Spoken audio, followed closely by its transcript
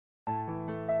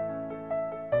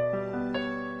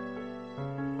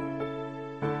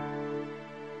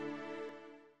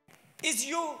Is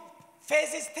your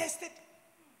faith is tested?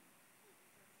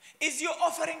 Is your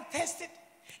offering tested?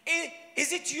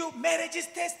 Is it your marriage is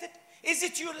tested? Is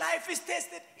it your life is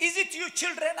tested? Is it your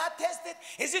children are tested?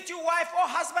 Is it your wife or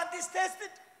husband is tested?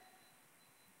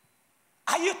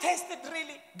 Are you tested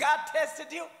really? God tested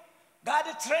you. God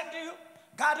trained you.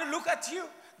 God looked at you.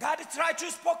 God tried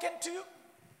to spoken to you.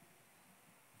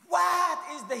 What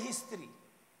is the history?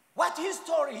 What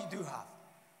history do you have?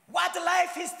 What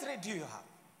life history do you have?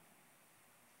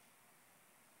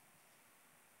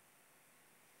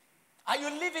 Are you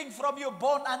living from your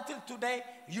born until today?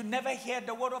 You never hear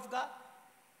the word of God?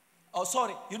 Oh,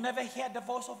 sorry, you never hear the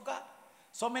voice of God?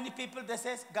 So many people, they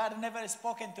say, God never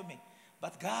spoken to me.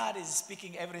 But God is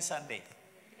speaking every Sunday.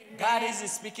 Amen. God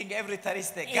is speaking every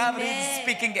Thursday. Amen. God is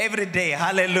speaking every day.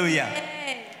 Hallelujah.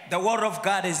 Amen. The word of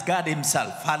God is God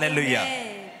himself. Hallelujah.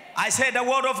 Amen. I say the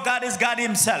word of God is God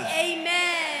himself.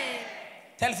 Amen.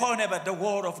 Tell for neighbor, the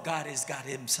word of God is God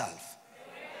himself.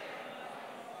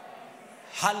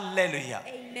 Hallelujah.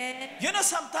 Amen. You know,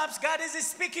 sometimes God is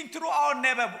speaking through our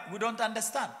neighbor. We don't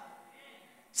understand.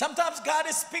 Sometimes God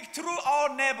is speaking through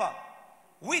our neighbor.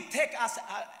 We take as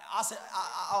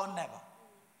our neighbor.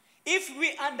 If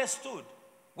we understood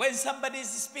when somebody is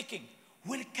speaking,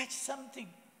 we'll catch something.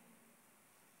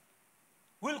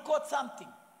 We'll quote something.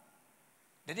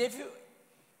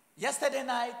 Yesterday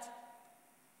night,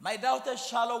 my daughter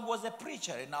Shalom was a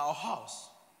preacher in our house.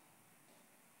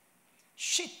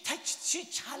 She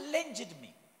challenged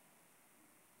me.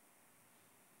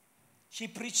 She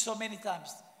preached so many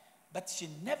times, but she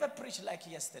never preached like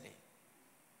yesterday.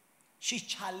 She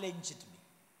challenged me.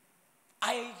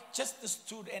 I just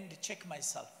stood and checked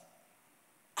myself.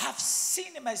 I've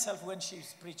seen myself when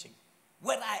she's preaching,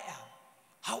 where I am,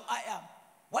 how I am,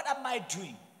 what am I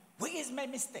doing, where is my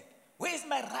mistake, where is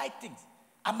my right things,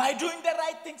 am I doing the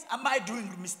right things, am I doing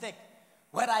the mistake,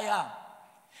 where I am.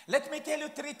 Let me tell you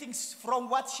 3 things from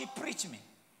what she preached me,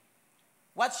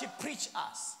 what she preached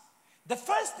us. The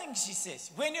first thing she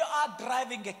says, when you are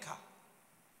driving a car,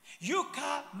 your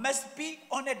car must be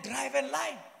on a driving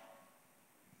line.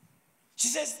 She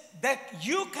says that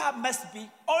your car must be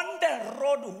on the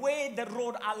road where the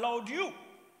road allowed you.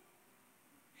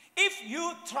 If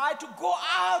you try to go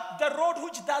out the road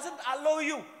which doesn't allow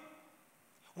you,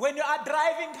 when you are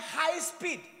driving high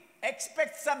speed,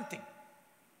 expect something.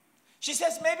 She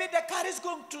says maybe the car is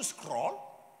going to scroll.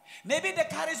 Maybe the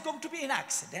car is going to be in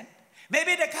accident.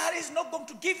 Maybe the car is not going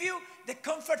to give you the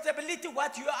comfortability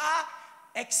what you are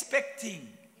expecting.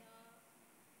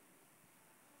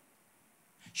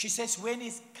 She says when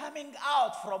it's coming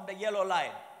out from the yellow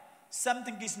line,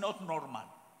 something is not normal.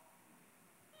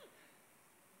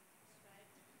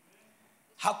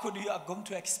 How could you are going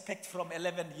to expect from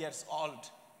 11 years old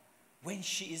when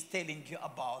she is telling you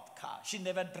about car? She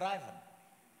never driven.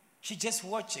 She's just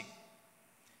watching.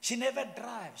 She never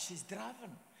drives. She's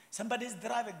driving. Somebody's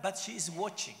driving, but she is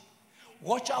watching.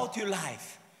 Watch out your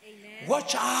life. Amen.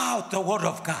 Watch out the word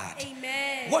of God.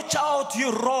 Amen. Watch out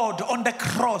your road on the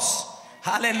cross.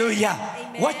 Hallelujah.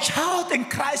 Amen. Watch out in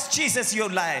Christ Jesus your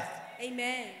life.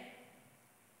 Amen.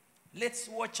 Let's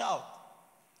watch out.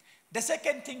 The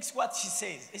second thing what she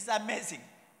says is amazing.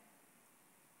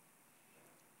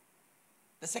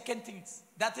 The second thing,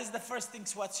 that is the first thing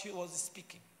what she was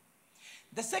speaking.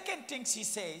 The second thing she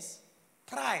says,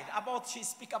 pride. She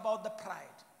speak about the pride.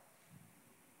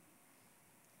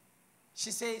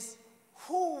 She says,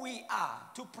 who we are,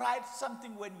 to pride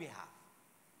something when we have.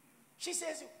 She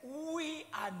says, we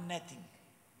are nothing.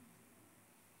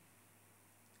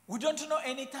 We don't know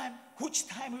any time, which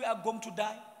time we are going to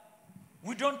die.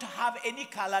 We don't have any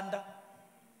calendar.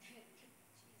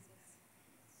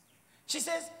 She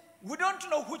says, we don't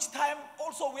know which time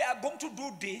also we are going to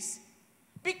do this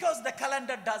because the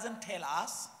calendar doesn't tell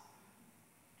us.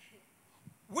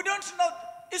 We don't know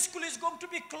if school is going to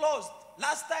be closed.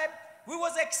 Last time we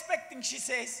was expecting, she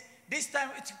says, this time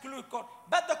it's closed.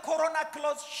 But the corona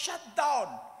closed, shut down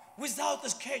without a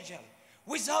schedule,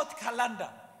 without calendar.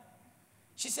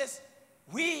 She says,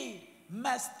 we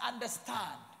must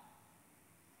understand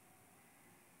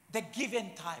the given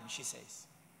time, she says.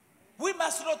 We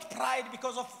must not pride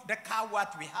because of the car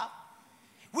what we have.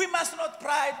 We must not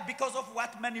pride because of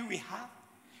what money we have.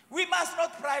 We must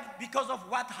not pride because of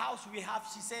what house we have,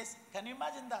 she says. Can you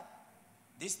imagine that?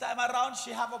 This time around,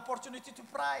 she have opportunity to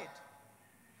pride.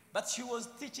 But she was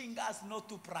teaching us not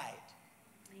to pride.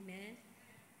 Amen.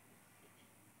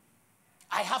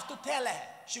 I have to tell her.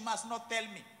 She must not tell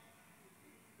me.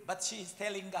 But she is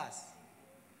telling us.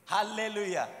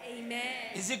 Hallelujah. Amen.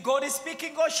 Is it God is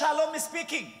speaking or Shalom is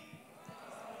speaking?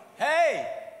 Hey.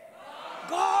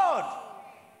 God.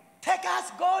 Take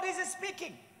us. God is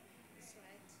speaking.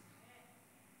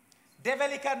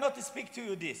 Devil cannot speak to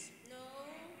you this. No.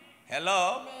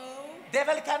 Hello? No.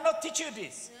 Devil cannot teach you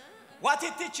this. No. What he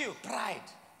teach you? Pride.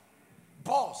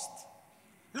 Boast.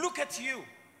 Look at you.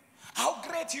 How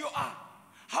great you are.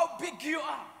 How big you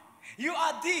are. You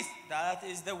are this. That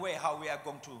is the way how we are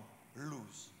going to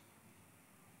lose.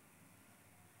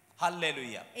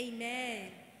 Hallelujah. Amen.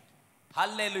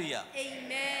 Hallelujah.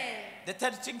 Amen. The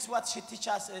third thing what she teaches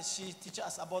us is she teaches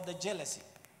us about the jealousy.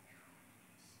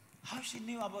 How she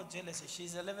knew about jealousy?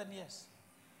 She's 11 years.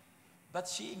 But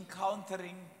she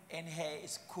encountering in her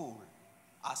school,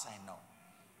 as I know.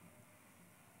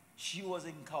 She was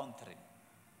encountering.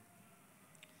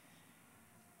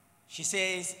 She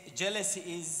says jealousy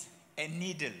is a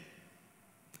needle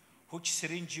which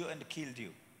syringed you and killed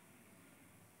you.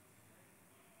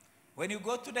 When you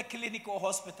go to the clinic or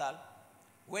hospital,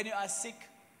 when you are sick,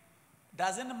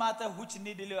 doesn't matter which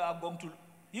needle you are going to,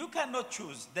 you cannot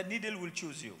choose. The needle will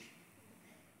choose you.